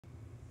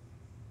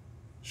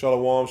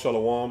Shalom,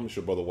 shalom. It's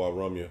your brother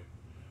Warumya.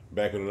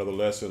 Back with another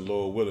lesson,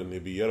 Lord willing,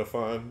 it be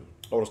edifying.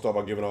 I want to start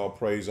by giving all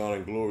praise, honor,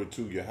 and glory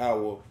to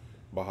Yahweh,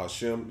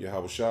 Bahashem,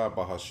 Yahweh Shai,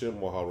 Bahashem,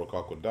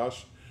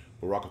 Waharokakodash,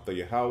 Barakatha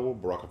Yahweh,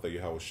 Barakatha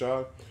Yahweh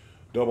Shai.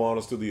 Double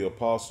honors to the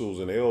apostles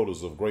and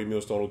elders of Great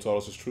Millstone who taught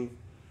us his truth.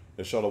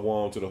 And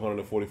shalom to the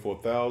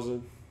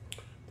 144,000,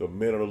 the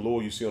men of the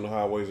Lord you see on the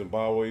highways and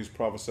byways,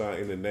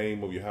 prophesying in the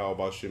name of Yahweh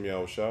Bahashem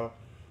Yahweh Shai,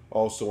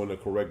 also in the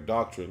correct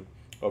doctrine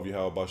of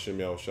Yahweh Bahashem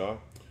Yahweh Shai.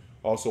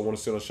 Also want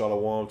to send a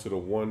shalom to the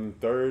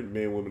 1/3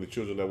 men, women, and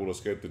children that will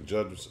escape the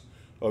judgments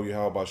of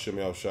Yahweh Bashem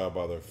Yahushua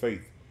by their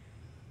faith.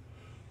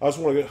 I just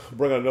want to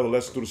bring out another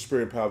lesson through the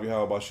spirit and power of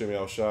Yahweh Bashem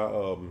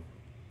Yahushua.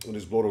 And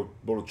just blow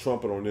the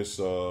trumpet on this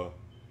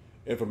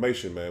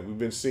information, man. We've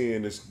been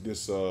seeing this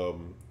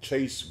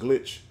chase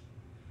glitch,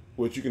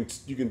 which you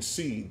can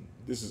see.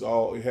 This is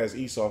all, it has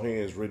Esau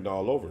hands written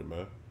all over it,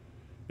 man,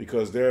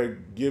 because they're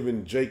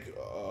giving Jake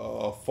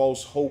a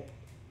false hope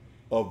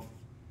of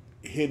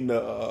hitting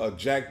a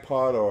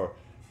jackpot or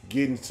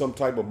getting some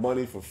type of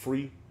money for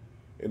free,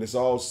 and it's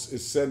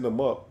setting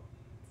them up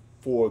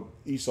for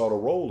Esau to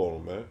roll on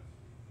them, man,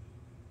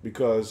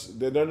 because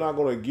they're not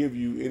going to give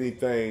you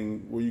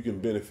anything where you can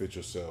benefit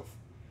yourself.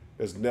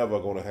 It's never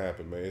going to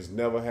happen, man. It's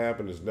never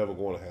happened. It's never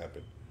going to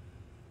happen.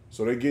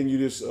 So they're getting you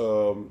this,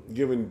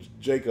 giving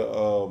Jake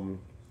a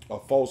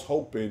false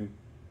hope and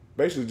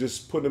basically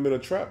just putting him in a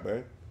trap,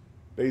 man.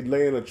 They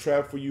laying a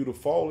trap for you to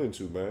fall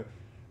into, man.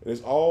 And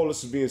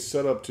this is being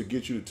set up to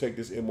get you to take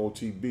this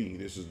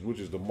MOTB, which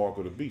is the mark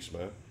of the beast,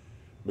 man.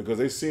 Because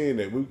they're seeing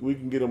that we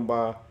can get them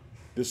by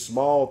this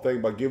small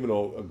thing, by giving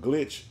a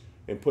glitch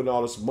and putting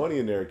all this money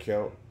in their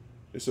account.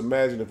 Just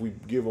imagine if we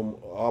give them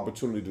an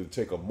opportunity to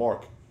take a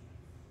mark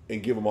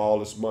and give them all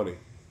this money.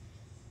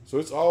 So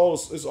it's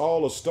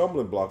all a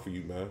stumbling block for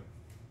you, man.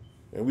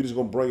 And we just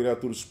gonna bring it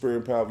out through the spirit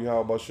and power of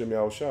Yahweh Bashem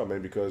Yahushua,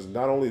 man. Because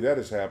not only that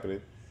is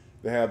happening,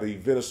 they have the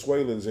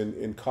Venezuelans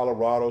in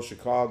Colorado,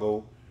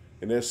 Chicago,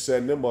 and they're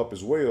setting them up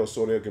as well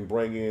so they can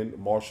bring in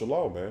martial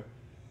law, man.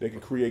 They can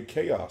create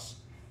chaos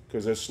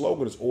because their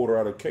slogan is order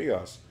out of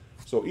chaos.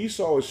 So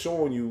Esau is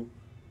showing you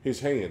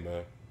his hand,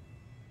 man.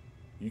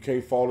 You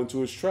can't fall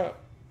into his trap.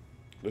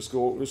 Let's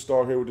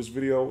start here with this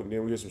video, and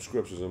then we hear some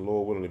scriptures, and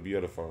Lord willing, to be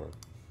edifying.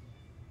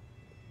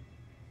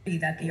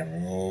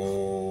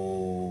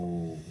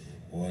 Oh,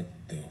 what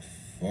the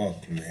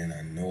fuck, man?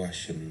 I know I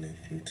shouldn't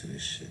listen to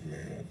this shit,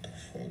 man. What the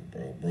fuck,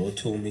 bro? Bro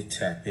told me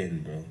tap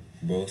in, bro.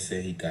 Bro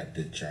said he got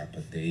the drop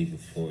a day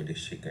before this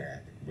shit got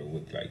happened, bro.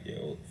 With like,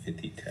 yo,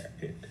 50 tap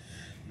in.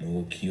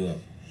 No queue up.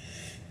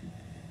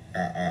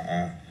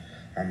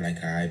 I'm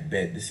like, I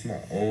bet this is my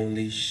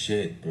only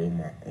shit, bro.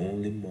 My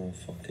only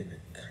motherfucking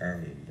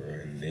account, bro.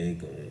 And they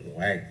gonna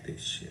whack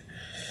this shit.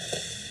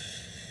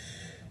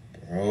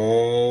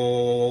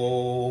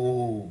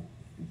 Bro.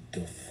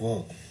 The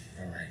fuck?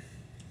 Alright.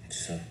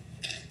 So,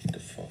 the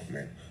fuck,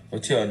 man.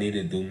 What y'all need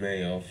to do, man?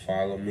 Y'all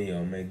follow me.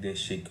 Y'all make this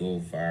shit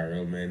go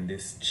viral, man.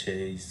 This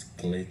chase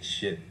glitch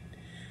shit.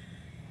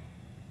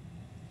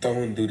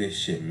 Don't do this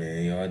shit,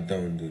 man. Y'all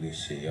don't do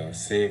this shit. Y'all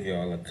save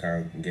y'all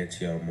account and get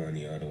y'all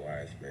money.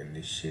 Otherwise, man,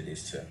 this shit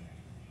is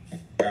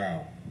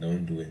bow.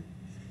 Don't do it.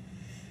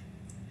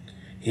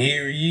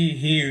 Hear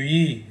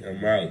ye.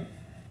 I'm out.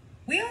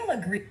 We all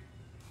agree.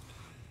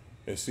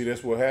 And see,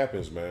 that's what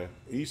happens, man.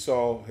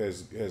 Esau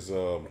has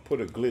put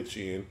a glitch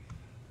in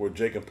where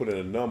Jake can put in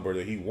a number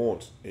that he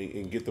wants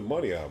and get the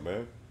money out,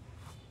 man.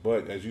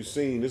 But as you've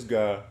seen, this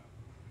guy,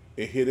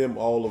 it hit him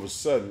all of a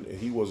sudden, and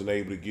he wasn't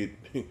able to get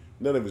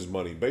none of his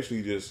money.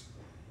 Basically, he's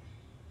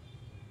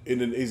in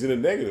the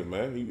negative,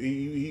 man.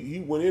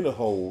 He went in a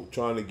hole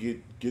trying to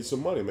get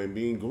some money, man,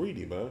 being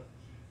greedy, man.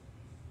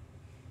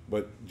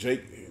 But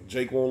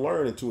Jake won't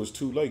learn until it's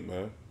too late,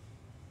 man.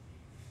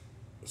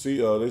 See,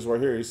 this right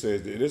here, it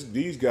says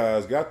these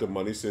guys got the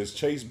money. It says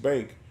Chase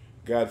Bank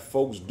got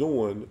folks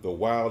doing the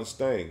wildest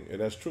thing, and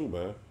that's true,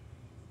 man.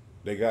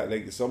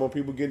 Some of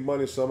people get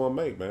money, some of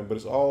them ain't, man. But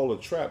it's all a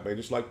trap, man.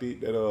 Just like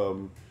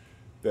that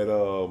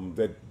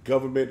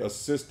government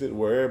assistant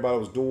where everybody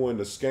was doing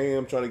the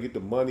scam, trying to get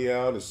the money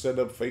out and set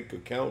up fake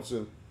accounts.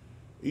 And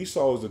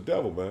Esau is the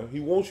devil, man.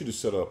 He wants you to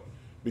set up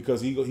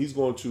because he's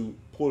going to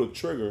pull a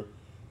trigger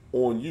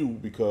on you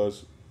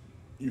because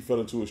you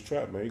fell into his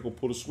trap, man. He's gonna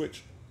pull a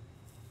switch,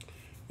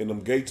 and them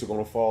gates are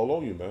gonna fall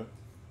on you, man.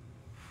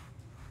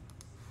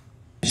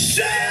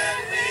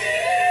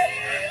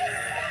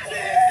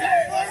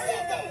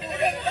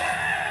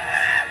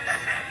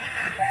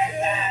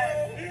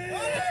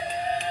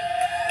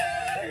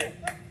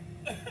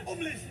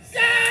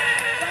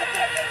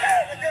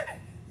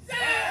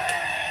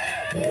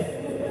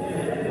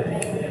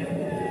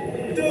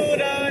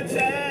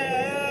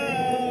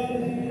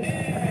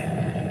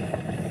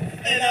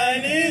 And I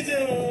need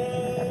you,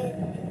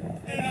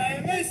 and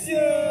I miss you,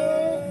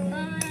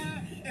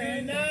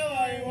 and now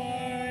I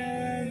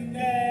wonder,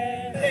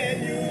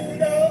 and you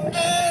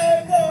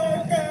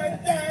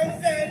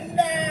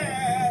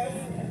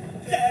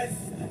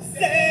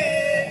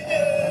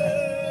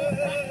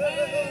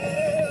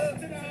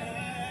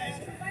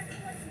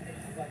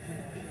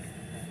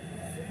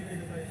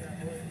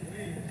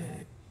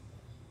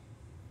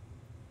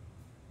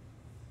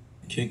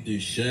Kick the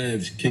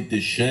Chevs, kick the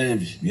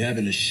Chevs. We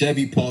having a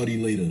Chevy party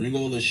later. Bring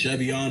all the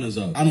Chevy honors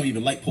up. I don't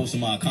even like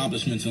posting my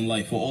accomplishments in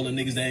life. For all the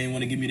niggas that ain't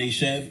want to give me their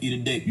Chev, eat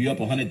a dick. You up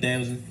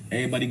 100,000.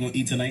 Everybody gonna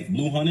eat tonight.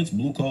 Blue hundreds,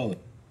 blue collar.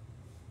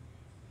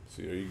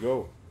 See, there you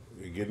go.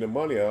 You're getting the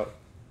money out.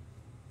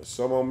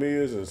 Some on me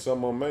is and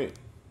some on me.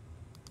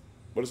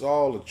 But it's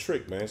all a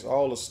trick, man. It's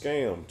all a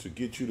scam to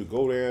get you to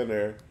go down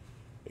there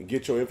and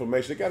get your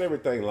information. They got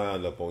everything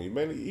lined up on you,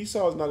 man.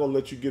 Esau's not gonna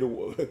let you get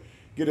a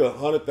get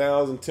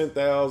 100,000,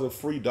 10,000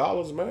 free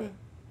dollars, man.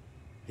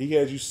 He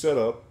has you set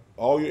up.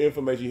 All your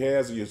information he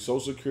has is your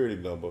social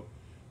security number,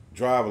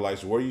 driver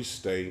license, where you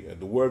stay, and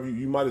wherever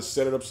you might have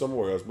set it up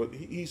somewhere else. But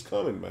he's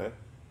coming, man.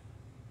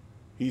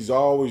 He's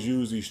always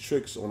used these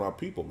tricks on our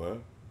people,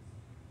 man.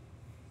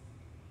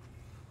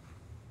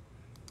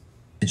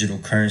 Digital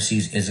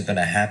currencies isn't going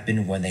to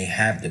happen when they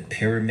have the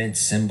pyramid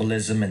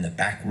symbolism in the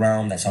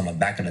background that's on the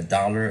back of the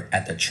dollar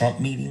at the Trump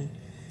meeting.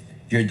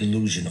 You're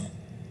delusional.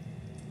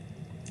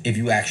 If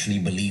you actually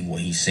believe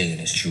what he's saying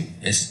is true.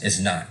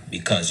 It's not,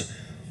 because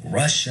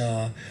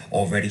Russia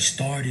already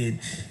started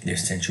their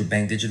central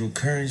bank digital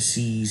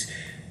currencies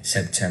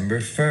September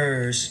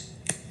 1st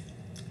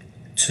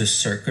to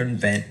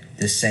circumvent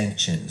the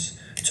sanctions,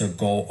 to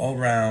go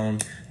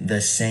around the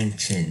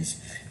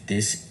sanctions.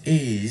 This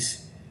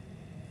is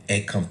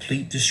a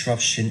complete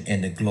disruption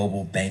in the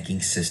global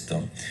banking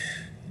system.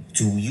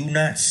 Do you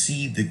not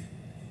see the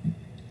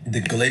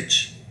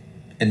glitch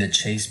in the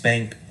Chase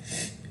Bank?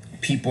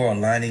 People are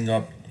lining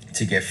up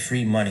to get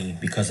free money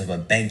because of a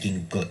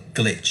banking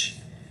glitch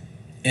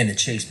in the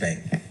Chase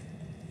Bank.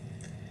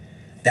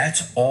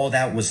 That's all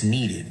that was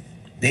needed.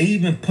 They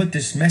even put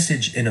this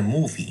message in a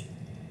movie,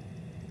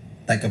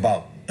 like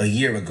about a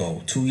year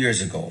ago, 2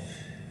 years ago.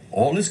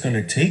 All it's going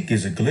to take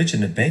is a glitch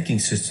in the banking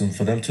system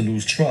for them to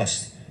lose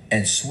trust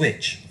and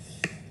switch.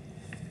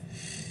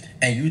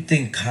 And you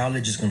think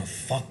college is going to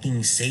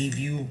fucking save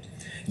you?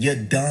 You're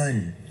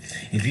done.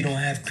 If you don't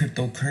have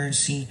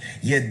cryptocurrency,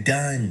 you're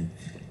done.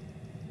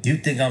 You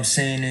think I'm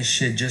saying this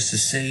shit just to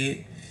say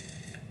it?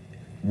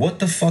 What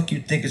the fuck you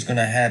think is going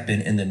to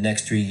happen in the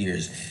next 3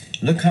 years?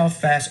 Look how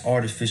fast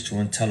artificial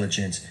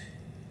intelligence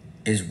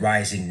is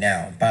rising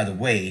now. By the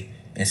way,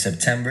 in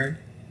September,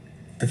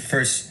 the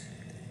first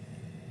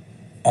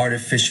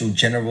artificial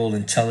general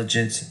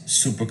intelligence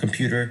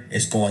supercomputer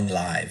is going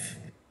live.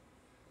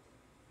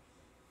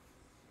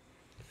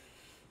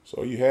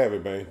 So you have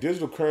it, man.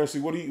 Digital currency,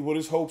 what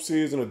his hopes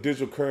is in a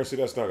digital currency,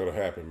 that's not going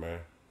to happen,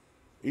 man.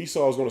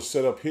 Esau is going to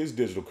set up his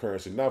digital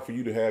currency, not for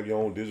you to have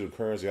your own digital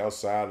currency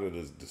outside of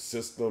the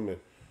system. And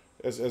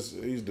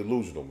he's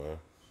delusional, man.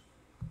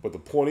 But the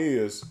point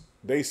is,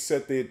 they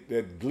set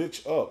that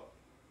glitch up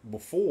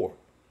before,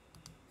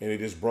 and they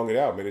just brung it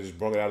out, man. They just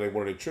brung it out in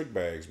one of their trick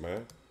bags,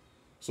 man.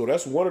 So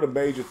that's one of the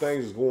major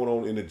things that's going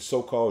on in the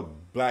so-called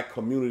black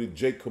community,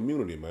 Jake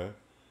community, man.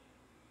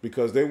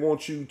 Because they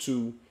want you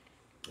to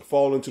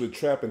fall into the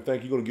trap and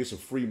think you're going to get some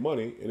free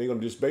money, and they're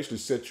going to just basically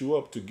set you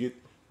up to get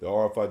the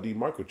RFID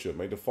microchip,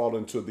 man, to fall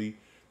into the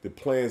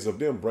plans of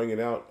them bringing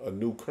out a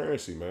new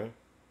currency, man,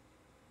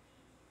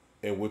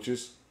 and which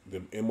is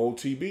the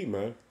MOTB,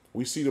 man.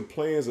 We see the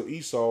plans of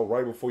Esau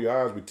right before your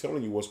eyes. We're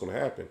telling you what's going to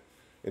happen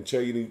and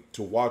tell you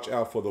to watch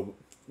out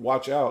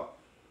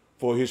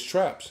for his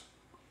traps.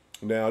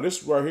 Now,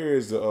 this right here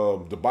is the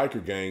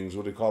biker gangs,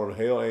 what they call them,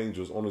 Hell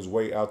Angels, on his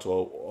way out to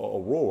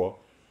Aurora,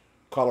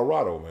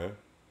 Colorado, man.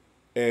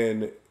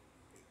 And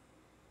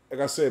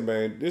like I said,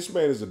 man, this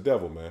man is the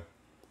devil, man.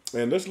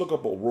 And let's look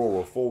up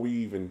Aurora before we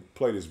even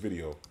play this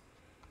video,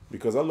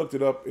 because I looked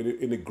it up.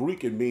 In the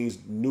Greek, it means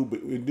new.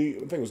 I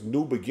think it was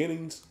new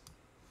beginnings.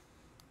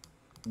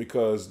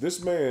 Because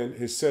this man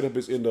has set up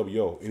his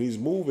NWO, and he's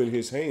moving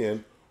his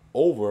hand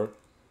over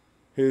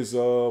his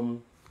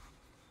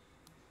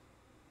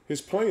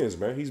plans,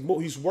 man.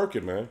 He's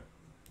working, man.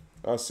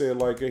 I said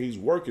like that, he's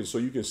working, so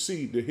you can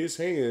see that his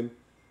hand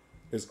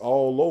is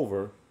all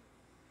over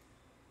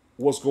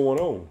what's going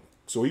on.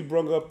 So he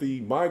brought up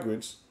the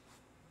migrants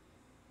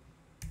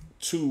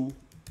to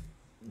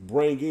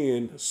bring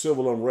in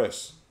civil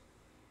unrest,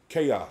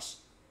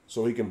 chaos,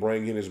 so he can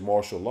bring in his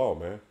martial law,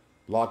 man.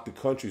 Lock the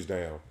countries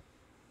down.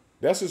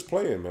 That's his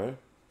plan, man.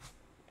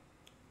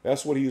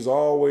 That's what he's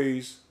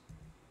always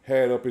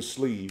had up his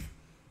sleeve,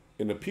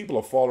 and the people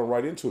are falling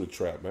right into the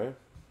trap, man.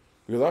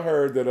 Because I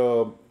heard that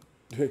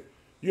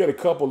you had a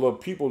couple of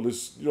people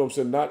that's, you know what I'm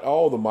saying, not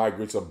all the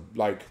migrants are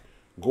like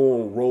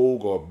going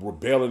rogue or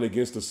rebelling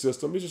against the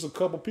system. It's just a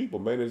couple people,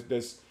 man,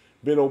 that's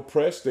been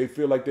oppressed. They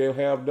feel like they don't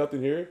have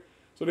nothing here,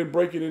 so they're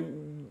breaking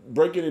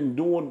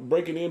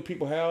in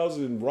people's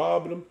houses and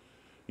robbing them.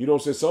 You know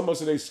what I'm saying? Some of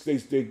them say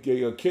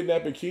they are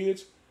kidnapping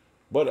kids,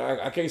 but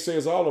I can't say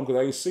it's all of them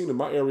because I ain't seen them.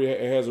 My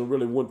area hasn't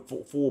really went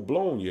full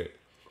blown yet.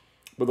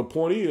 But the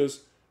point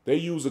is, they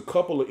use a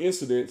couple of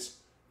incidents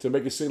to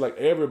make it seem like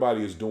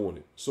everybody is doing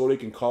it, so they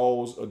can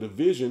cause a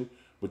division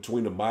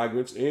between the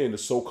migrants and the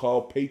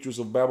so-called patriots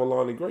of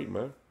Babylon the Great,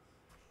 man.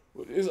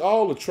 It's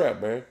all a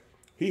trap, man.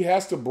 He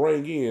has to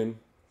bring in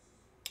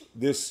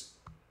this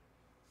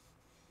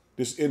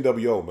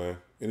NWO, man,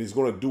 and he's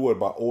going to do it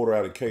by order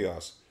out of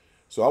chaos.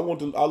 So I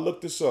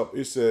looked this up.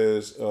 It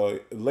says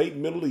late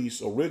Middle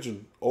East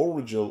originally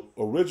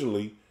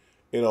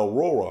in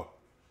Aurora,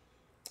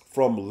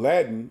 from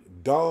Latin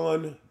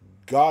dawn,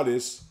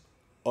 goddess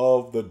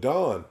of the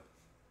dawn.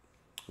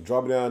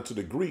 Dropping down to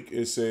the Greek,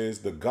 it says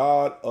the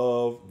god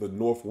of the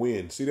north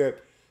wind. See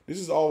that? This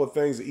is all the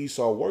things that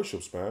Esau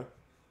worships, man.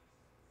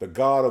 The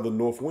god of the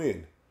north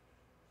wind.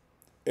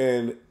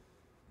 And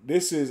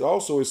this is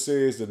also, it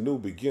says the new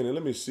beginning.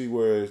 Let me see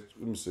let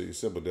me see,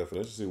 simple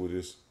definition. Let's see what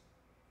this.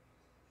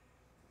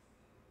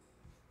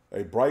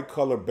 A bright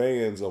color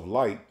bands of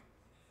light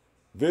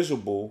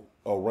visible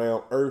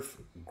around Earth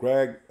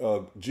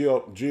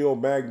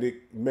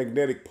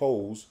geomagnetic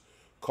poles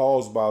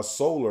caused by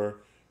solar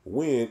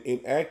wind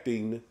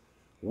interacting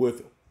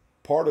with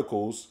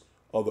particles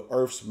of the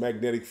Earth's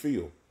magnetic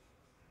field.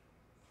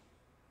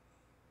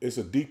 It's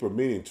a deeper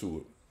meaning to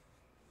it.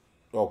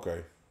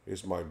 Okay,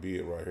 this might be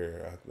it right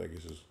here. I think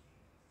it's just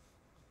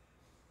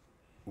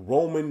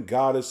Roman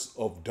goddess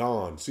of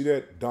dawn. See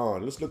that?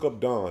 Dawn. Let's look up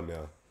dawn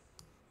now.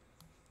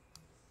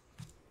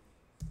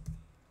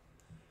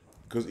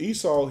 Because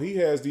Esau, he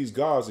has these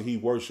gods that he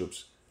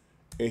worships,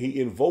 and he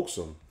invokes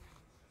them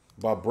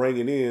by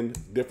bringing in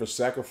different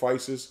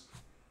sacrifices,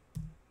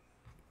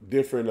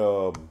 different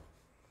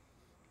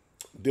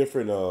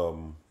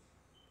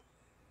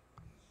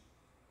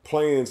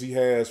plans he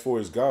has for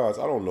his gods.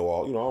 I don't know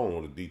all, I don't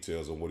know the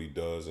details of what he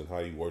does and how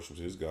he worships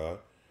his God.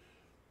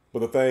 But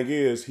the thing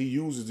is, he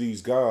uses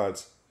these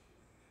gods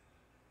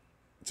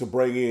to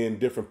bring in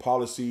different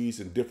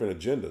policies and different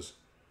agendas.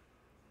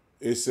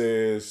 It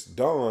says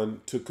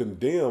dawn to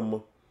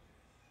condemn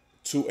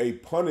to a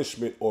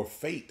punishment or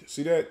fate.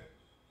 See that?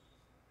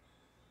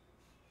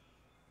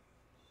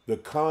 To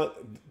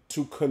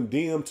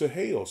condemn to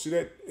hell. See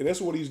that? And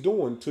that's what he's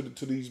doing to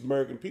these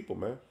American people,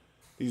 man.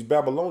 These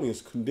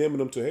Babylonians, condemning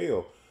them to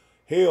hell.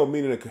 Hell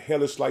meaning a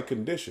hellish-like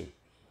condition.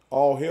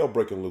 All hell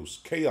breaking loose.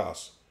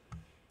 Chaos.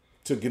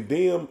 To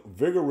condemn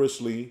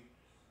vigorously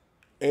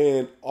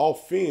and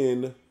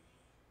offend.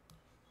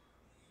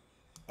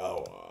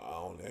 Oh,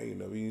 I ain't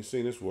never even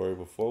seen this word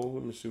before.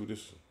 Let me see what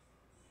this.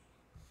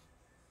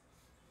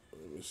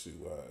 Let me see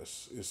what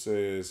it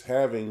says.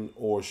 Having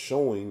or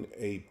showing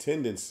a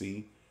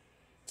tendency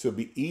to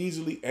be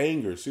easily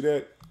angered. See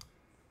that?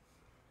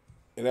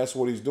 And that's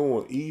what he's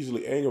doing.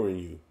 Easily angering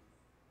you.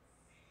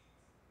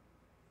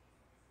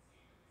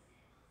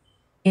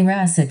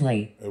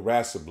 Irascibly.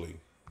 Irascibly.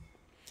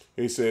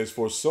 He says,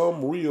 for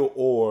some real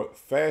or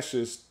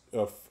fancied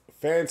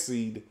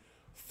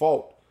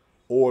fault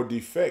or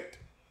defect,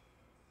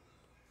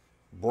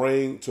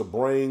 bring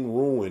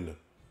ruin.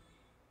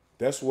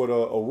 That's what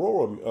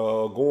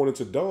Aurora going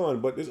into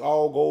dawn, but this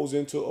all goes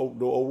into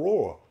the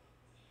Aurora.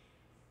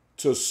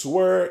 To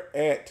swear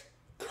at,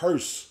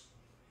 curse.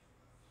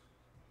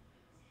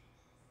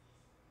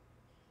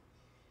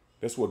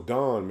 That's what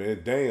dawn,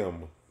 man.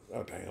 Damn.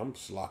 Oh, damn, I'm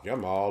slocky.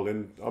 I'm all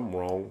in. I'm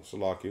wrong.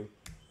 Slocky.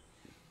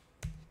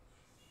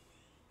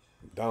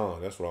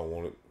 Dawn. That's what I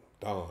wanted.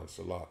 Dawn.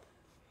 Salak.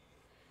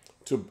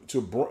 To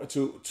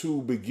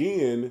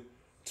begin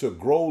to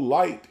grow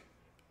light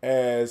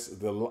as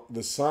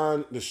the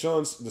sun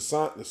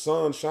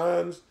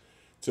shines.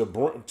 To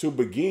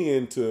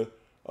begin to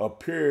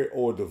appear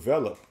or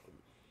develop.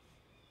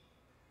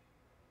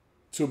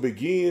 To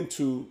begin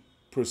to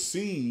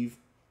perceive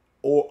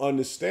or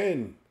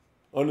understood.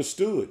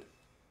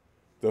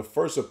 The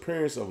first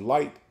appearance of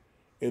light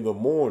in the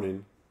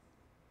morning,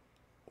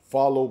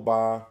 followed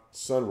by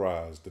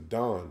sunrise, the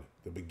dawn,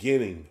 the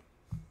beginning.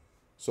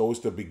 So it's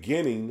the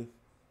beginning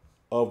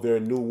of their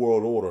new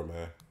world order,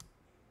 man.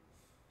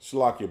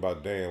 Slocky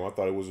about damn.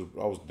 I was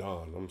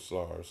done. I'm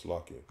sorry,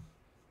 Slocky.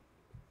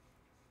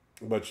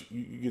 But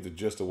you get the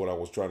gist of what I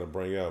was trying to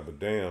bring out. But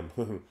damn,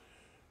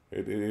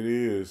 it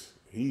is.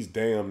 He's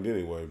damned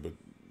anyway. But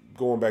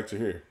going back to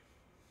here,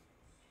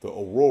 the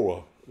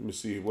aurora. Let me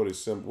see what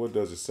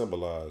does it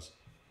symbolize.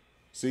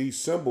 See,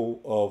 symbol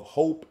of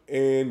hope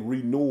and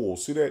renewal.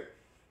 See that?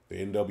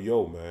 The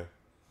NWO, man.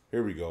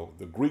 Here we go.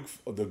 The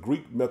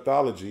Greek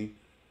mythology.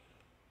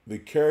 The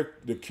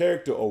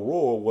character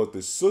Aurora was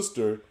the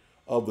sister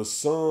of the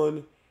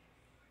sun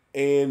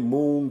and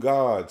moon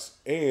gods,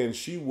 and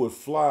she would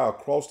fly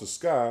across the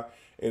sky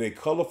in a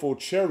colorful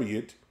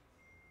chariot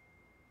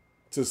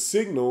to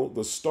signal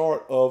the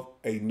start of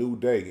a new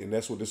day. And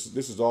that's what this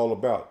is all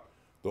about.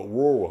 The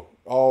aurora,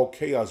 all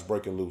chaos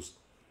breaking loose.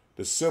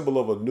 The symbol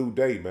of a new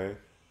day, man.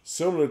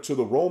 Similar to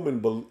the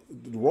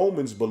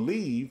Romans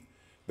believed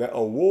that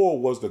Aurora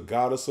was the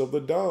goddess of the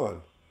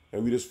dawn.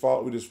 And we just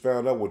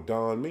found out what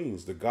dawn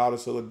means. The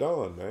goddess of the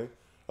dawn, man.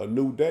 A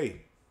new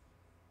day.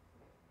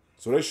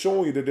 So they're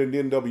showing you that the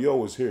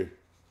NWO is here.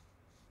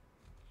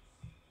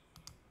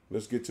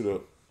 Let's get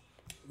to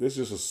this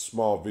is just a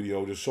small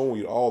video just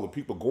showing you all the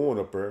people going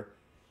up there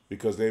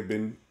because they've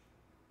been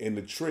in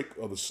the trick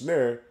of the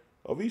snare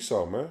of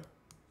Esau, man.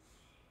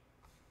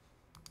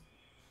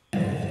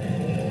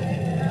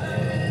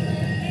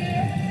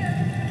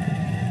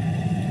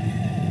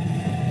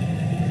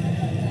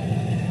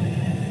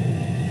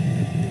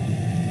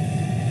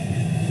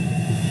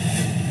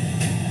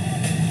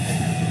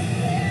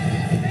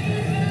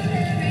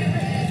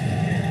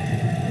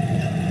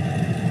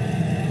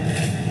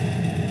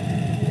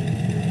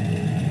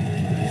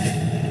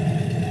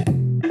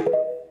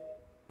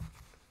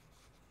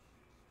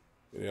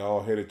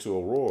 headed to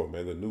Aurora,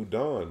 man, the new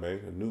dawn,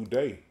 man, a new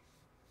day.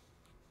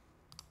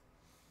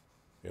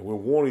 And we're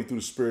warning you through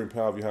the spirit and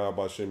power of Yahweh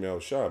B'Shem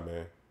Yahushua,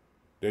 man.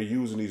 They're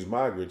using these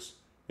migrants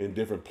in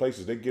different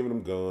places. They're giving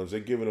them guns. They're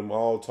giving them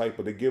all type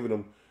of, they're giving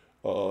them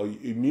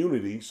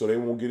immunity so they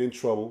won't get in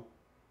trouble.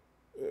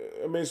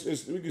 I mean,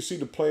 we can see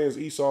the plans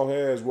Esau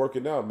has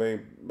working out,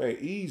 man. Man,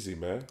 easy,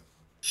 man.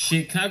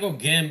 Chicago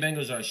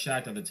gangbangers are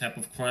shocked at the type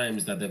of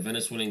crimes that the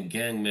Venezuelan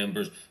gang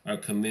members are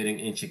committing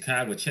in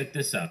Chicago. Check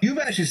this out. You've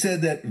actually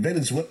said that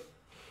Venezuela.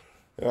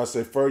 And I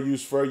say fair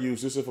use, fair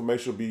use. This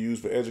information will be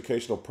used for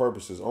educational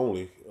purposes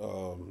only.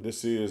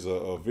 This is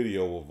a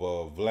video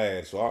of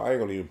Vlad, so I ain't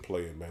going to even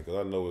play it, man, because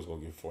I know it's going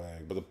to get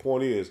flagged. But the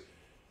point is,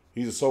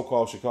 he's a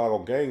so-called Chicago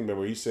gang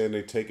member. He's saying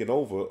they're taking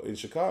over in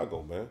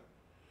Chicago, man.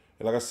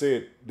 And like I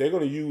said, they're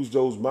going to use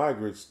those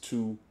migrants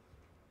to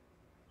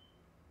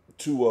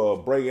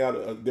bring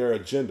out their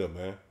agenda,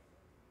 man.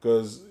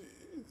 Because,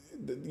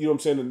 you know what I'm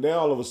saying, now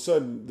all of a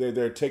sudden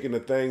they're taking the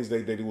things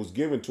that was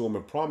given to them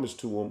and promised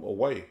to them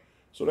away.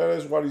 So that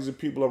is why these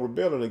people are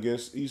rebelling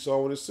against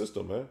Esau and his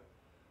system, man.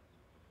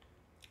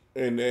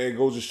 And it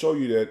goes to show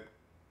you that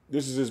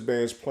this is this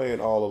man's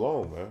plan all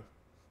along, man.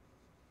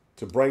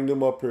 To bring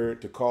them up here,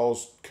 to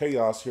cause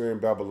chaos here in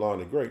Babylon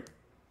the Great.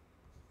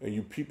 And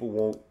you people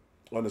won't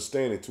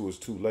understand it till it's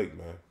too late,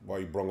 man. Why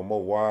you brought them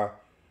over, why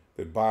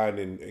that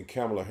Biden and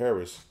Kamala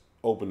Harris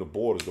opened the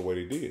borders the way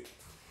they did.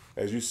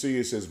 As you see,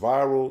 it says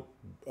viral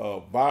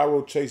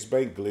Chase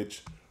Bank glitch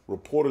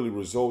reportedly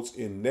results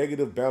in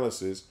negative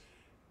balances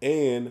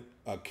and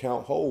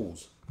account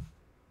holds.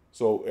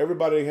 So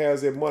everybody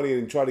has their money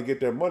and try to get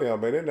their money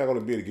out, man. They're not going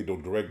to be able to get no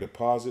direct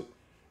deposit.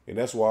 And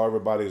that's why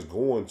everybody is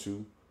going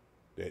to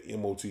that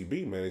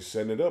MOTB, man. They're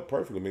setting it up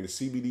perfectly. I mean, the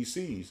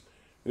CBDCs.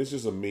 And it's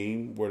just a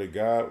meme where the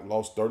guy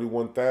lost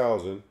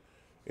 31,000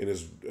 in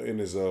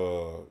his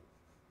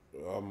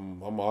I'm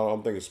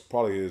thinking it's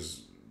probably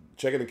his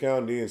checking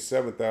account, and then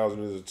 7,000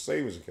 in his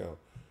savings account.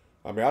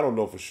 I mean, I don't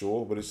know for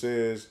sure, but it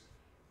says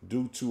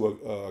due to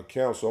a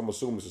account, so I'm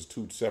assuming this is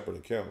two separate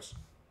accounts.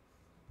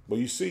 But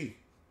you see,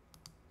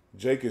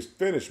 Jake is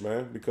finished,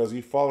 man, because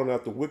he's following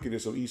out the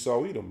wickedness of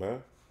Esau Edom,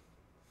 man.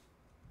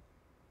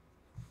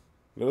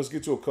 Now let's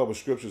get to a couple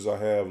scriptures I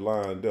have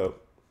lined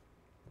up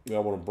that I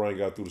want to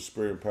bring out through the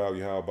spirit and power of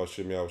Yahweh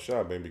B'Shem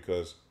Yahushua, man,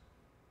 because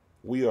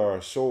we are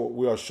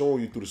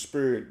showing you through the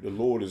spirit the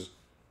Lord is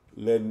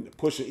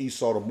pushing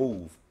Esau to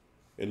move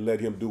and let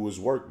him do his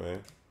work,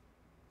 man.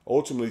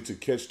 Ultimately to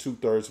catch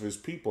 2/3 of his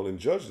people and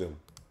judge them.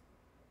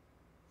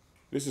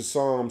 This is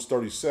Psalms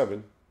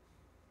 37.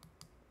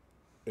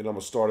 And I'm going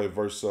to start at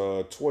verse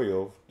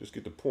 12. Just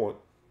get the point.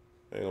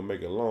 I ain't going to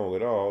make it long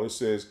at all. It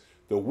says,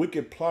 the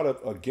wicked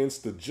plotteth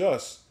against the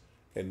just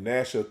and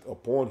gnasheth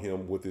upon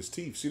him with his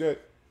teeth. See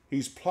that?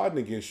 He's plotting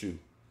against you.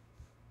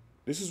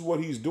 This is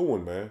what he's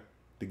doing, man,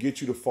 to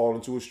get you to fall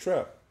into his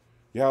trap.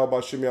 Yahweh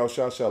B'Shem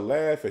Yahushua shall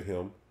laugh at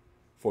him,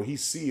 for he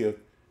seeth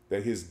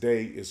that his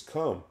day is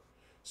come.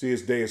 See,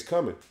 his day is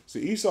coming. See,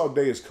 Esau's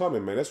day is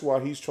coming, man. That's why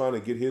he's trying to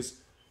get his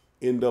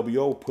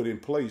NWO put in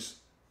place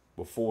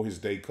before his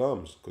day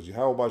comes. Because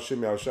Yahweh B'Shem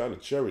Yahushua and the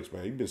chariots,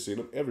 man, you've been seeing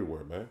them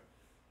everywhere, man.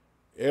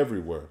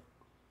 Everywhere.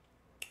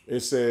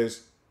 It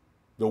says,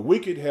 the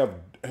wicked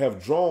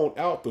have drawn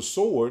out the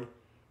sword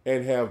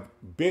and have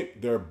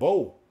bent their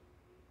bow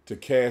to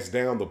cast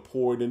down the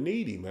poor and the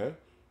needy, man.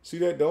 See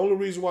that? The only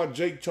reason why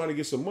Jake trying to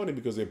get some money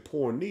because they're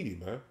poor and needy,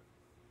 man.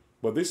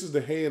 But this is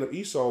the hand of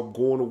Esau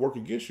going to work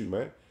against you,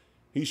 man.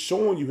 He's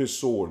showing you his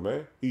sword,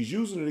 man. He's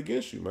using it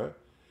against you, man.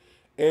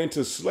 And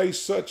to slay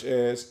such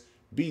as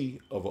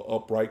be of an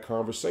upright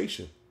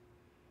conversation.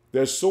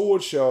 Their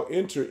sword shall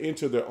enter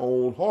into their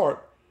own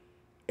heart,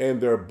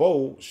 and their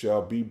bow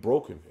shall be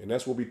broken. And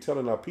that's what we're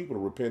telling our people to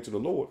repent to the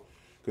Lord.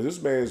 Because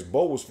this man's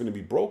bow was finna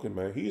be broken,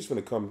 man. He's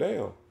finna come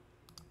down.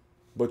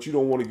 But you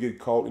don't want to get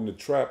caught in the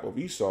trap of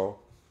Esau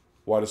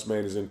while this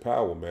man is in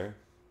power, man.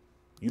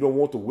 You don't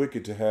want the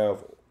wicked to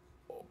have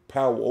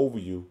power over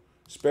you,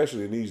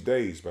 especially in these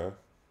days, man.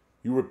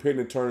 You repent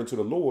and turn to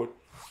the Lord,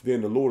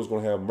 then the Lord is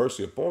going to have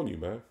mercy upon you,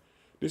 man.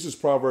 This is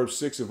Proverbs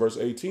 6 and verse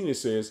 18. It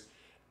says,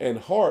 and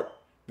heart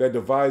that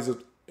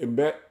deviseth,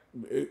 let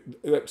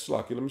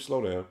me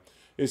slow down.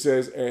 It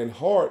says, and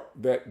heart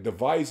that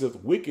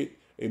deviseth wicked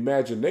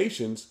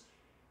imaginations,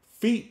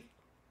 feet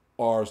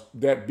are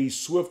that be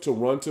swift to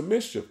run to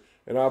mischief.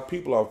 And our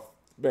people are,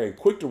 man,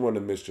 quick to run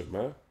to mischief,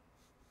 man.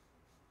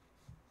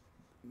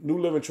 New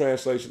Living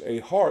Translation, a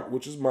heart,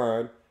 which is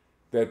mine,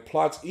 that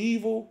plots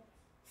evil,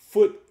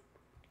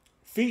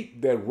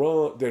 feet that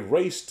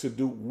race to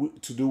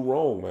do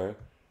wrong, man.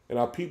 And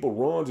our people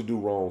run to do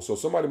wrong. So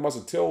somebody must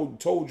have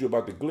told you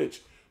about the glitch.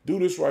 Do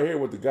this right here,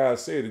 what the guy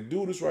said.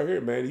 Do this right here,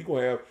 man. You're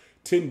going to have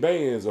 10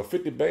 bands or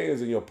 50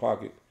 bands in your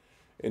pocket.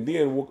 And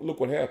then look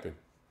what happened.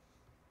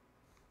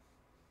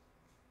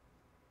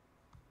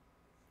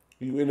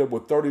 You end up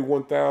with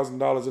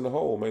 $31,000 in the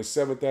hole, man.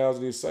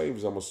 $7,000 in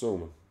savings, I'm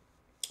assuming.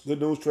 The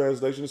News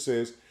Translation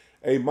says,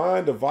 a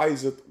mind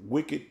deviseth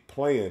wicked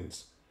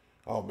plans.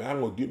 Oh, man,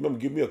 I'm gonna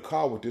give me a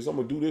car with this. I'm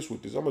going to do this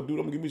with this. I'm going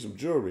to give me some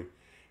jewelry.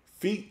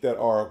 Feet that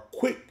are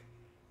quick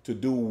to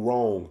do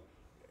wrong.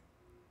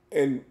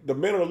 And the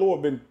men of the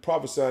Lord been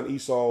prophesying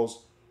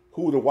Esau's,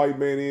 who the white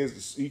man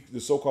is, the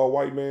so-called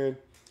white man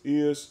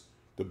is,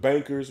 the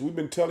bankers. We've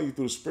been telling you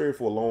through the Spirit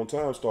for a long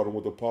time, starting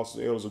with the apostles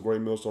and elders of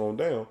Great Millstone on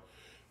down.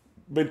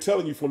 Been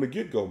telling you from the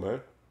get-go,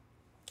 man.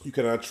 You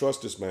cannot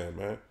trust this man,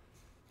 man.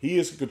 He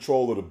is in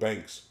control of the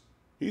banks.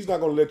 He's not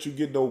going to let you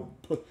get no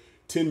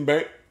 10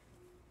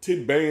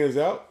 bands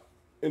out.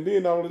 And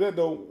then not only that,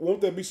 though, won't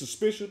that be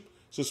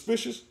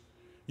suspicious?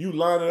 You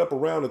lining up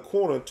around the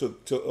corner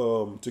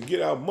to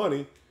get out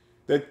money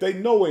that they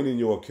know ain't in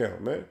your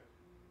account, man.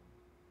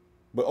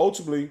 But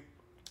ultimately,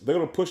 they're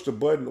going to push the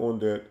button on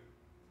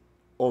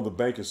the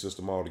banking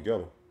system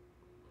altogether.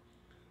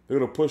 They're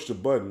going to push the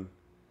button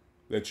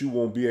that you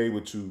won't be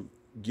able to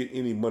get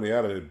any money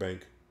out of that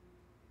bank.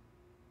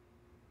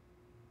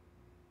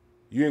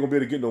 You ain't going to be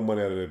able to get no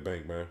money out of that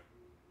bank, man.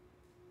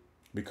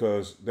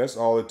 Because that's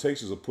all it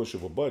takes is a push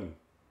of a button.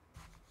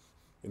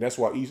 And that's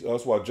why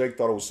Jake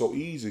thought it was so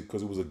easy,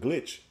 because it was a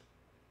glitch.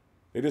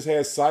 They just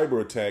had cyber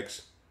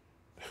attacks.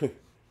 And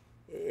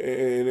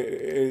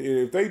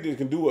if they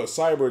can do a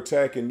cyber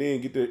attack and then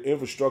get the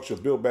infrastructure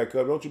built back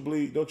up,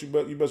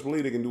 you best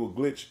believe they can do a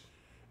glitch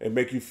and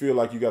make you feel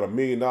like you got $1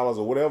 million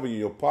or whatever in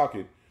your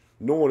pocket,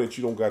 knowing that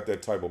you don't got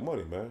that type of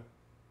money, man.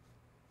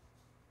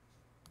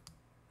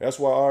 That's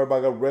why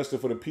everybody got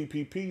arrested for the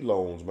PPP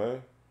loans,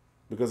 man.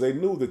 Because they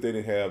knew that they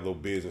didn't have no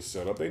business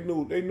set up. They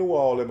knew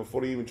all that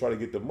before they even tried to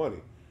get the money.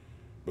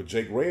 But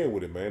Jake ran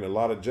with it, man. A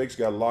lot of Jakes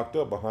got locked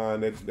up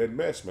behind that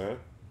mess, man.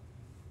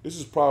 This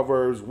is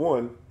Proverbs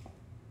 1.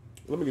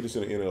 Let me get this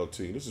in the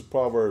NLT. This is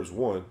Proverbs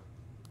 1. And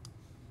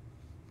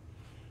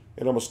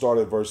I'm going to start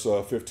at verse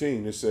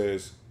 15. It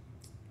says,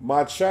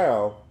 "My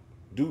child,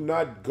 do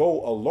not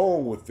go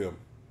along with them.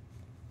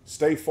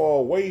 Stay far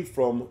away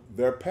from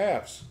their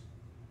paths.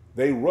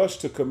 They rush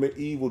to commit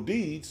evil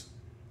deeds.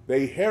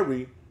 They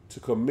hurry to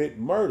commit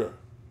murder.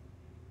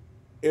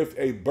 If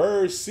a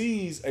bird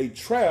sees a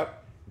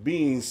trap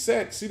being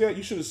set," see that?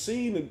 You should have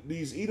seen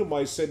these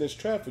Edomites setting this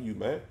trap for you,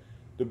 man.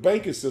 The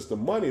banking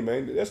system, money,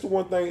 man. That's the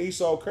one thing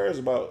Esau cares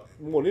about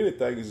more than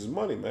anything is his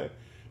money, man.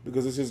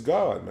 Because it's his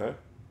God, man.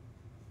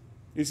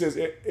 He says,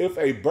 if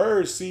a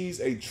bird sees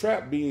a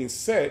trap being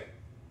set,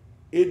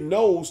 it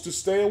knows to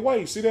stay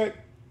away. See that?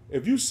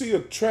 If you see a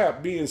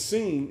trap being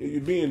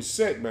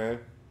set, man,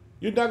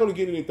 you're not going to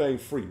get anything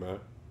free, man.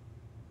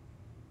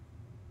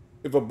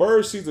 If a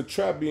bird sees a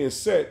trap being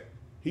set,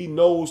 he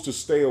knows to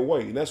stay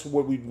away. And that's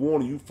what we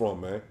warning you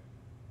from, man.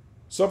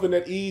 Something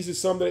that easy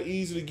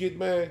to get,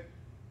 man,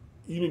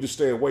 you need to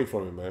stay away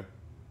from it, man.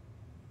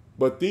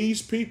 But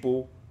these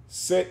people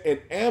set an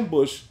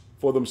ambush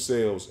for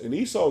themselves. And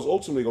Esau's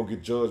ultimately going to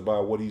get judged by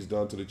what he's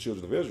done to the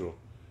children of Israel.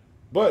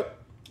 But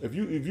if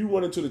you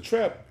run into the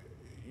trap,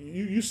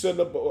 you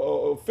setting up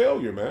a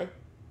failure, man.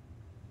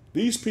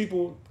 These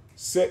people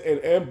set an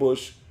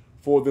ambush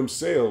for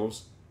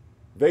themselves.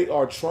 They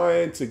are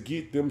trying to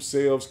get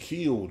themselves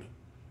killed.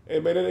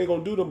 And man, that ain't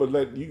gonna do nothing but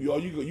let you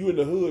in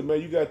the hood,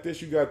 man. You got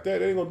this, you got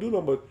that. It ain't gonna do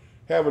nothing but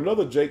have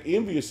another Jake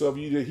envious of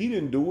you that he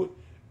didn't do it,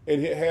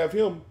 and have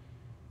him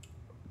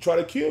try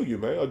to kill you,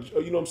 man.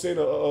 Or, you know what I'm saying?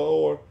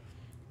 Or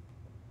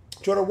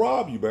try to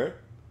rob you, man.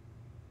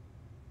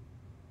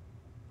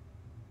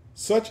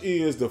 Such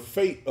is the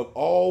fate of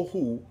all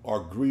who are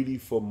greedy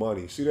for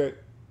money. See that?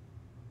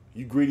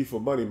 You greedy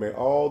for money, man.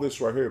 All this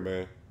right here,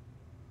 man.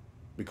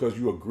 Because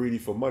you are greedy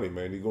for money,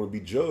 man. You're going to be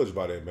judged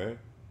by that, man.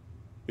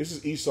 This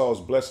is Esau's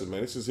blessing,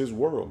 man. This is his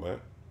world,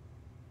 man.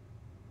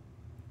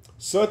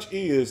 Such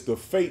is the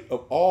fate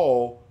of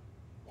all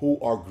who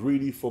are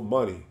greedy for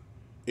money.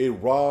 It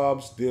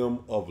robs them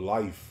of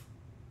life.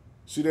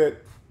 See that?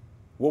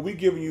 What we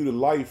giving you the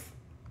life,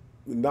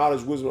 the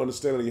knowledge, wisdom,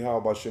 understanding of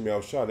Yahweh Shem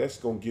Yahushua, that's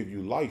going to give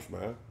you life,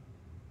 man.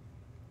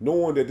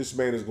 Knowing that this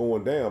man is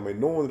going down, man.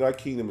 Knowing that our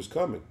kingdom is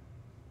coming.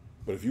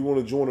 But if you want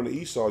to join on the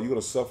Esau, you're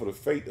going to suffer the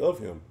fate of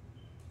him.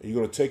 And you're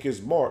going to take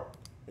his mark,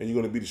 and you're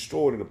going to be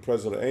destroyed in the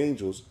presence of the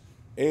angels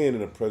and in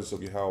the presence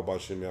of Yahweh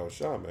Shem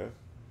Yahushua, man.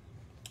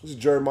 This is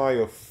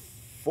Jeremiah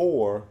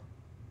 4,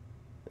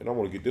 and I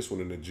want to get this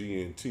one in the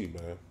GNT,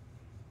 man.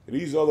 And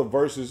these other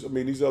verses, I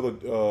mean, these other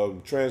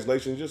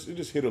translations, it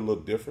just hit a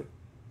little different.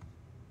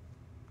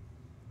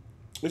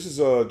 This is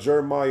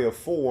Jeremiah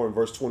 4 and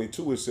verse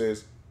 22. It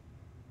says,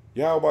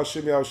 Yahweh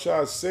Shem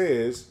Yahushua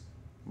says,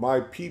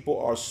 "My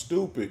people are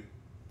stupid.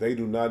 They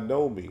do not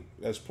know me."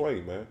 That's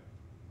plain, man.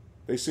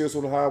 They see us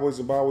on the highways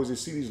and byways. They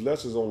see these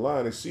lessons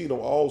online. They see it on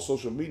all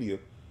social media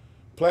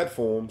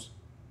platforms.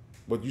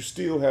 But you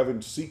still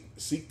haven't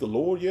seek the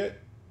Lord yet?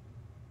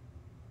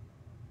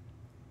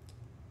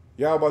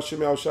 Yahweh Shem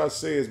Yahushua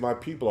says, "My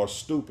people are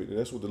stupid." And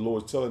that's what the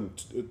Lord is telling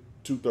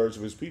 2/3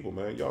 of his people,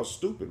 man. Y'all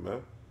stupid,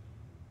 man.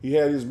 He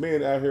had his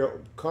men out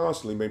here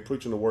constantly, man,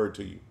 preaching the word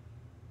to you.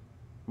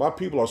 My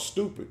people are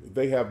stupid.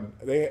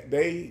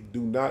 They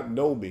do not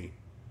know me.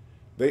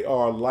 They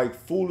are like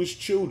foolish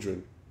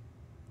children.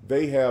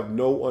 They have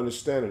no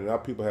understanding. And our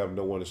people have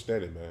no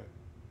understanding, man.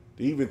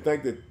 To even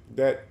think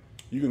that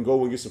you can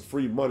go and get some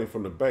free money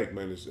from the bank,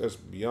 man, that's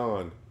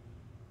beyond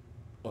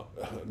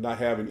not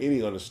having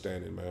any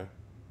understanding, man.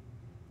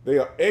 They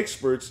are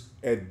experts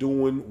at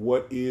doing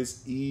what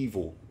is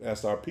evil.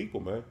 That's our people,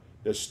 man.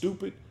 They're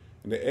stupid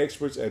and they're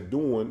experts at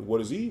doing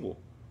what is evil.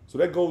 So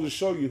that goes to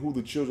show you who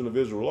the children of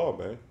Israel are,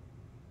 man.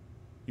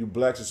 You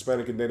blacks,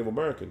 Hispanic, and Native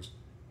Americans.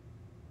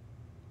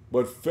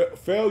 But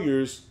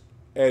failures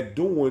at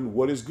doing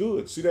what is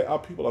good. See that our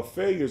people are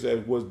failures at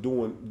at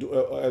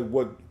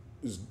what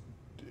is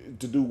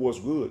to do what's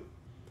good.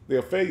 They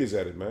are failures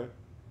at it, man,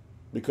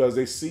 because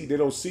they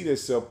don't see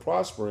themselves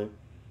prospering.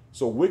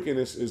 So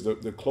wickedness is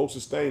the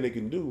closest thing they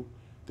can do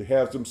to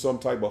have them some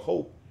type of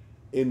hope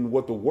in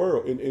what the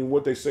world in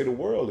what they say the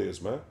world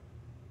is, man.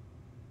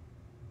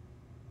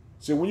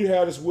 See, when you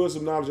have this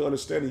wisdom, knowledge, and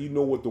understanding, you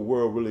know what the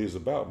world really is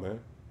about,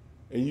 man,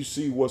 and you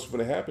see what's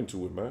going to happen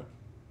to it, man.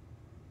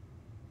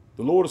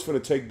 The Lord is going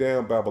to take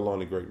down Babylon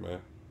the Great, man.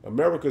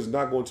 America is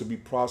not going to be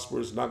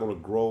prosperous, it's not going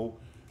to grow.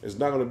 It's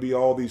not going to be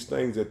all these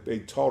things that they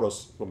taught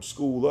us from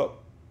school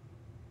up.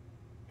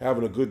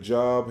 Having a good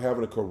job,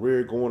 having a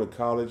career, going to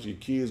college, your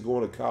kids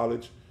going to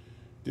college,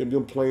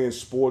 them playing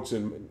sports,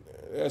 and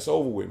that's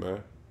over with,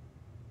 man.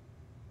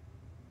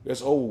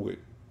 That's over with.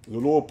 The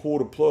Lord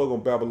pulled a plug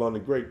on Babylon the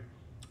Great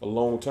a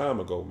long time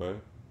ago,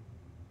 man.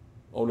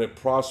 On that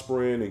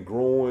prospering and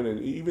growing, and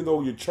even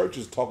though your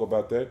churches talk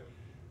about that,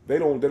 they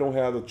don't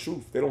have the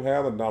truth. They don't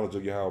have the knowledge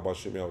of Yahweh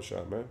Bashem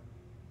Yahushua, man.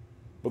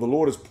 But the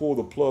Lord has pulled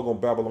the plug on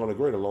Babylon the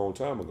Great a long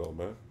time ago,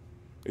 man.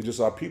 It's just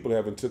our people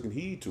haven't taken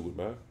heed to it,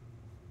 man.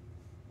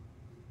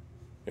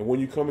 And when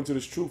you come into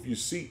this truth, you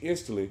see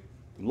instantly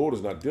the Lord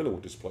is not dealing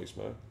with this place,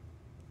 man.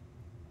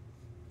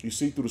 You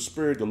see through the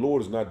Spirit the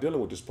Lord is not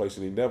dealing with this place,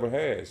 and he never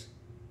has.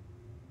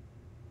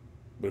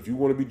 But if you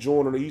want to be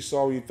joined on the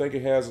Esau and you think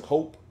it has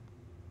hope,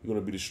 you're going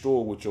to be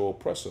destroyed with your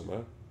oppressor,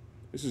 man.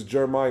 This is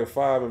Jeremiah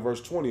 5 and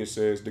verse 20. It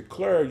says,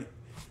 declare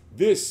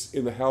this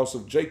in the house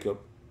of Jacob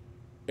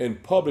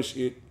and publish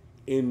it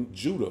in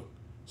Judah,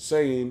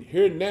 saying,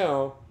 hear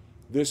now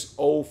this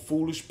old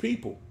foolish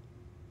people,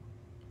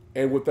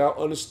 and without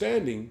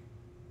understanding,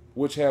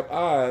 which have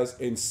eyes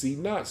and see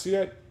not. See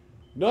that?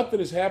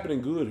 Nothing is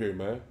happening good here,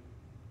 man.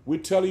 We're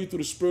telling you through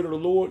the Spirit of the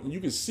Lord, and you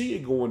can see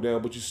it going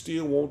down, but you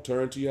still won't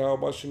turn to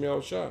Yahweh Bashem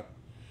Yahushua,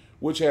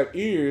 which have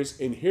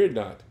ears and hear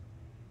not.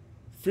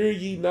 Fear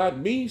ye not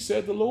me,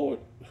 said the Lord.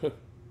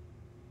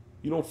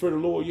 You don't fear the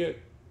Lord yet?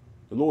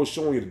 The Lord's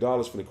showing you the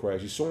dollars from the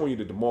crash. He's showing you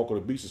that the mark of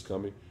the beast is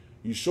coming.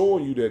 He's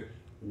showing you that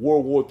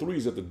World War III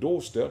is at the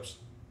doorsteps.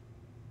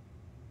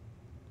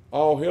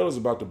 All hell is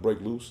about to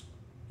break loose.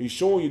 He's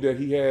showing you that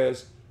he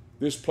has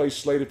this place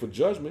slated for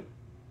judgment.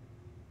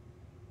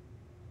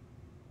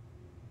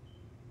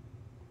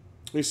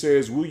 He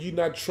says, will ye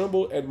not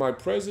tremble at my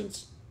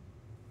presence,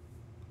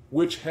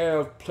 which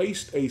have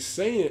placed the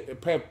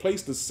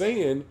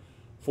sand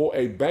for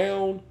a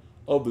bound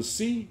of the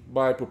sea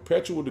by a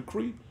perpetual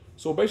decree?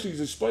 So basically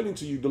he's explaining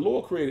to you, the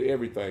Lord created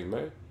everything,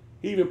 man.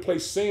 He even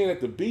placed sand at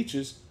the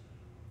beaches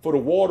for the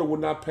water would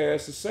not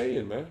pass the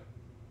sand, man.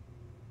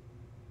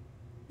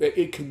 That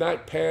it could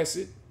not pass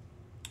it.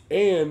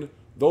 And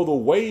though the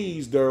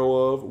waves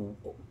thereof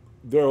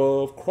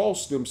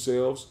cross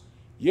themselves,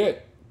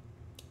 yet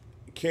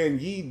can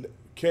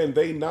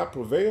they not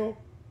prevail?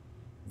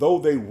 Though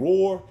they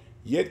roar,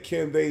 yet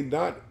can they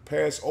not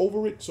pass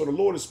over it? So the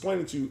Lord is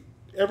explaining to you,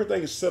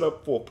 everything is set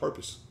up for a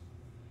purpose.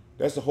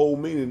 That's the whole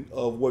meaning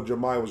of what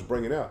Jeremiah was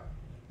bringing out.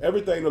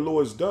 Everything the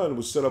Lord has done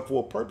was set up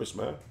for a purpose,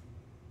 man.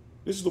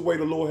 This is the way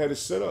the Lord had it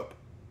set up.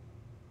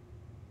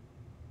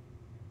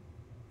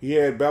 He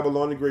had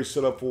Babylon the Great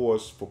set up for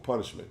us for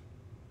punishment.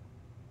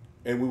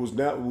 And we was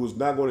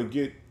not going to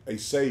get a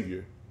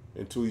savior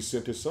until he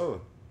sent his son.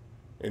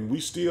 And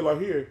we still are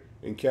here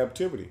in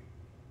captivity.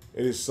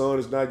 And his son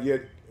is not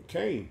yet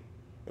came.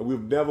 And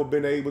we've never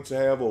been able to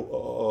have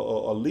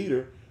a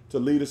leader to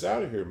lead us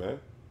out of here, man.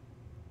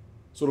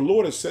 So the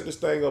Lord has set this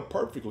thing up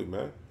perfectly,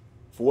 man,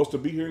 for us to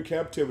be here in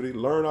captivity,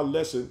 learn our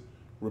lesson,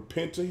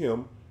 repent to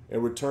him,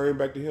 and return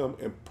back to him,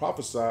 and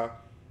prophesy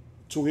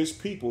to his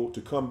people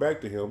to come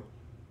back to him,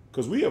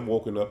 because we have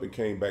woken up and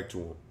came back to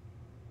him.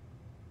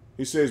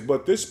 He says,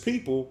 but this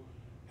people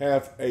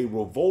have a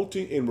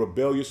revolting and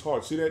rebellious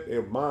heart. See that?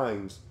 Their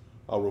minds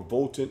are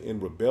revolting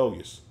and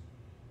rebellious.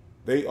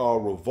 They are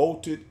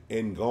revolted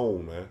and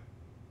gone, man.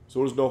 So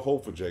there's no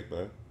hope for Jake,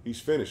 man. He's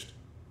finished.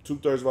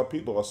 2/3 of our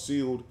people are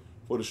sealed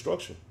for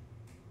destruction.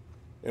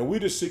 And we're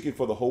just seeking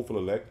for the hopeful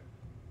elect,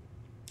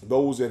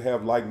 those that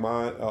have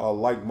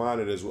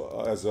like-minded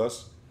as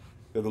us,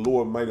 that the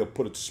Lord might have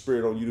put a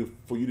spirit on you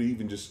for you to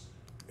even just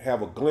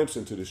have a glimpse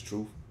into this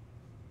truth.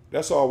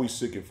 That's all we're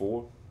seeking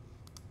for.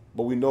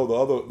 But we know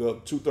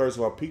the 2/3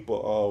 of our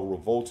people are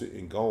revolted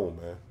and gone,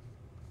 man.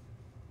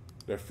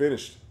 They're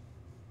finished.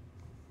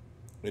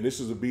 And this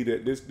will be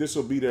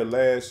their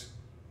last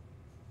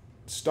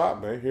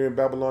stop, man, here in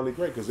Babylon the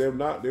Great, because they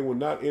will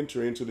not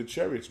enter into the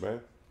chariots,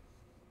 man.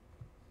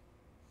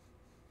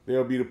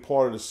 They'll be the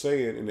part of the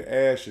sand and the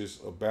ashes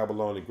of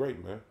Babylon the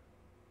Great, man.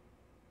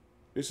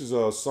 This is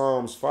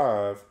Psalms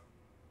 5,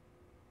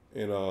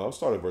 and I'll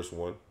start at verse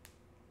 1.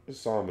 It's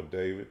Psalm of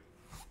David.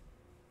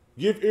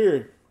 Give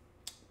ear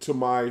to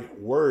my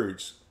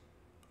words,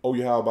 O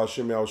Yahweh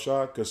Shem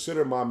Yahushua,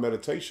 consider my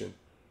meditation.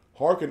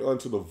 Hearken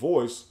unto the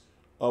voice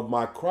of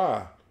my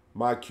cry,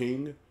 my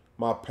King,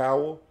 my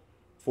power,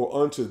 for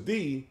unto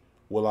thee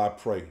will I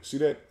pray. See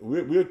that?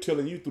 We're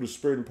telling you through the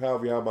spirit and power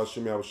of Yahweh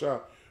Shem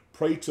Yahushua,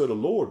 pray to the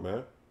Lord,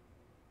 man.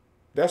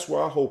 That's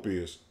where our hope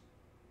is.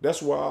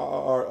 That's where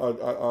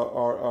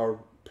our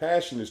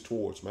passion is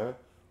towards, man.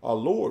 Our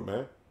Lord,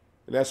 man.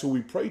 And that's who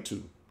we pray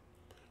to.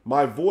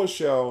 My voice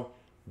shall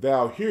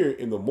thou hear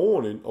in the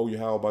morning, O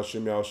Yahweh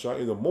Shem Yahushua.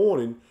 In the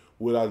morning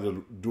will I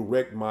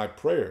direct my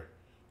prayer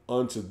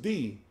unto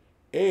thee,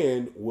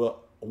 and will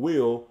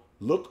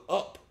look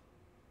up.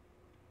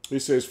 It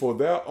says, for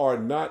thou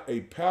art not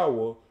a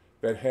power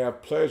that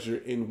have pleasure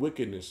in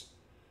wickedness.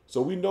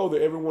 So we know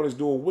that everyone is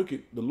doing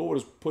wicked. The Lord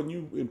is putting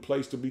you in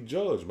place to be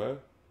judged, man.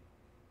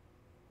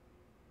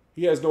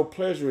 He has no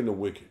pleasure in the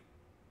wicked.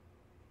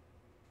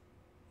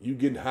 You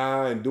getting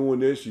high and doing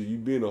this, you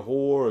being a whore,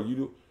 or you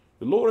do.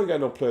 The Lord ain't got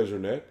no pleasure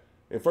in that.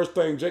 And first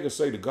thing Jacob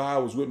say, the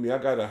God was with me. I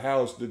got a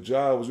house, the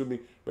job was with me.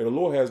 Man, the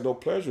Lord has no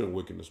pleasure in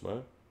wickedness,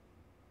 man.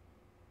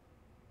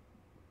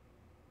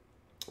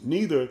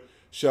 Neither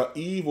shall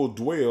evil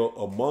dwell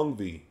among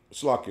thee.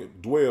 It's like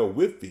it dwell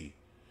with thee.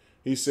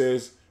 He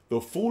says, the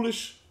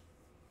foolish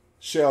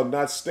shall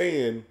not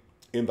stand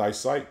in thy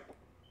sight.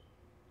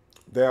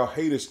 Thou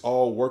hatest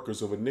all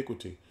workers of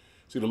iniquity.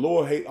 See, the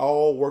Lord hate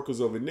all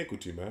workers of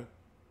iniquity, man.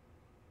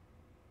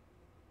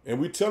 And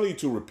we tell you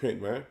to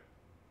repent, man.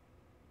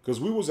 Because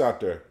we was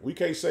out there. We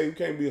can't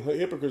be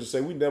hypocrites and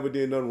say we never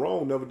did nothing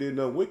wrong, never did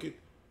nothing wicked.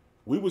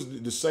 We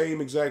was the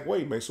same exact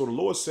way, man. So the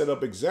Lord set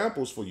up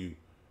examples for you.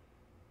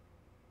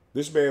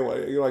 This man,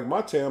 like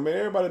my town, man,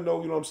 everybody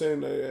know, you know what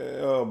I'm saying,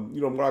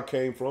 where I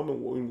came from,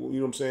 and you know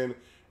what I'm saying,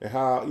 and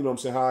how, you know what I'm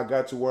saying, how I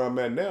got to where I'm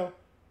at now.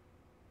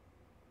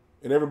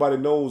 And everybody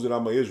knows that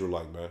I'm an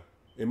Israelite, man.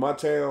 In my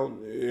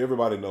town,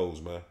 everybody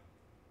knows, man.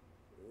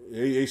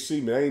 They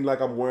see me. It ain't like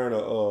I'm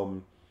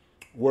wearing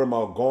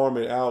my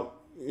garment out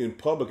in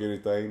public or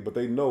anything, but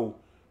they know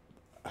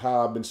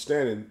how I've been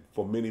standing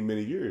for many,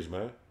 many years,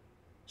 man.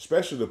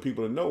 Especially the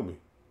people that know me.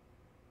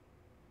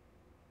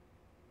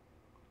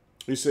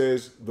 He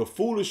says, the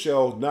foolish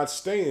shall not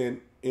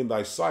stand in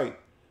thy sight.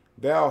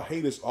 Thou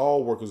hatest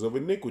all workers of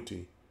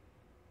iniquity.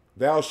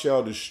 Thou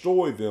shalt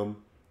destroy them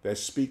that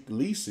speak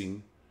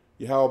leasing.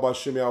 Yahweh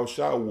Shem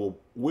Yahushua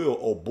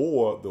will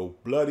abhor the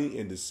bloody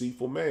and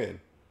deceitful man.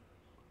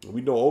 And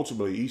we know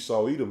ultimately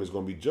Esau, Edom is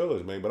going to be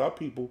judged, man. But our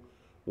people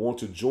want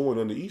to join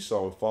under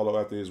Esau and follow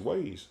after his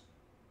ways.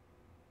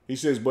 He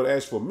says, but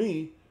as for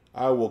me,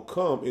 I will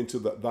come into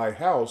thy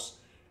house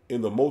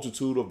in the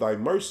multitude of thy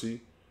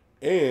mercy,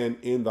 and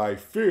in thy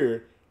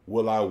fear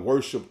will I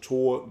worship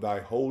toward thy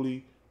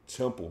holy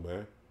temple,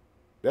 man.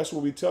 That's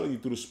what we telling you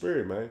through the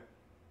Spirit, man.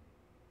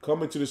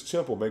 Come into this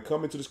temple, man.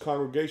 Come into this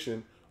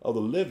congregation of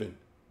the living.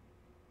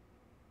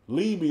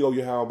 Lead me, O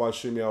Yahweh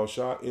Shem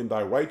Yahushua, in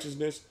thy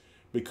righteousness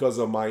because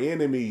of my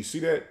enemies. See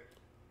that?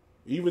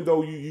 Even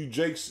though you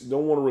Jakes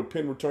don't want to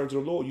repent and return to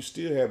the Lord, you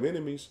still have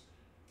enemies.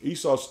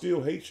 Esau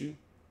still hates you.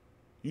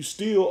 You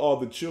still are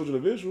the children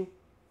of Israel.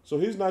 So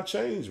he's not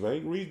changed,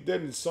 man. Read that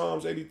in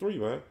Psalms 83,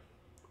 man.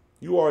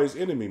 You are his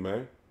enemy,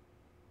 man.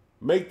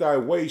 Make thy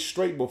way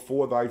straight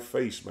before thy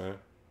face, man.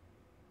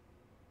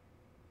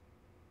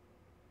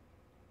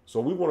 So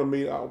we want to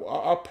meet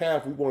our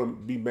path. We want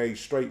to be made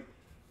straight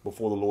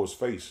before the Lord's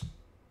face,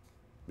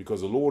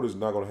 because the Lord is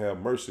not going to have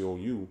mercy on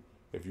you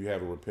if you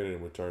haven't repented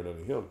and returned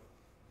unto him.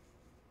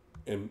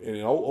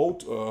 And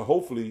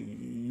hopefully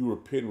you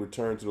repent and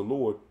return to the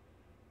Lord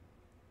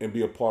and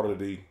be a part of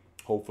the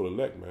hopeful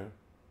elect, man.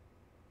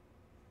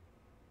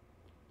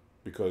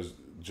 Because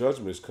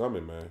judgment is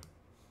coming, man.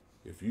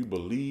 If you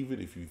believe it,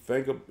 if you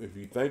think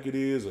it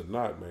is or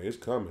not, man, it's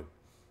coming.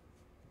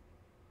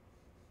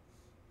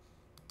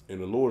 And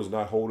the Lord is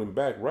not holding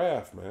back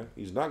wrath, man.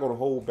 He's not going to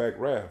hold back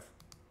wrath.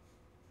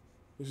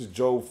 This is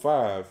Job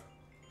 5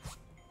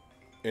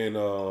 and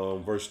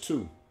verse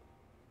 2.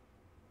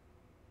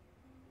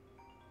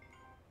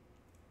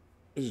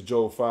 This is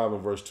Job 5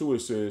 and verse 2.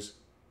 It says,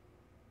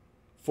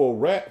 For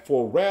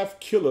wrath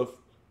killeth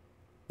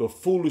the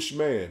foolish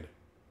man,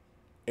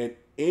 and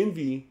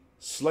envy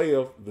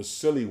slayeth the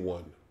silly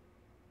one.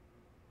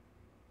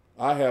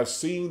 I have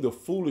seen the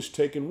foolish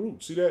taking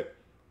root. See that?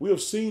 We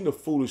have seen the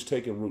foolish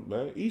taking root,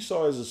 man.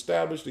 Esau is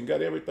established and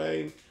got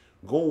everything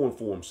going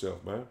for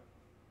himself, man.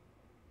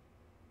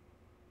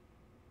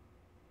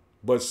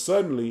 But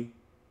suddenly,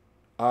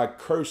 I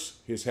curse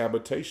his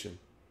habitation.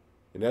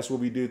 And that's what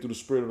we did through the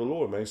Spirit of the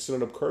Lord, man.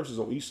 Sending up curses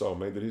on Esau,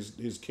 man, that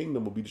his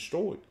kingdom will be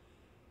destroyed.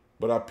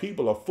 But our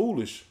people are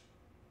foolish.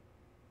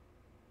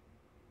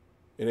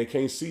 And they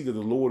can't see that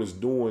the Lord is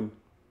doing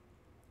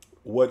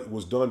what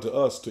was done to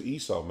us, to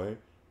Esau, man.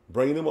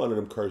 Bringing him under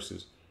them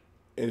curses.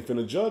 And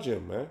finna judge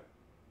him, man.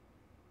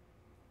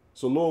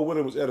 So Lord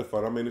willing was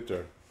edified. I'm in it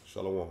there.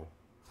 Shalom.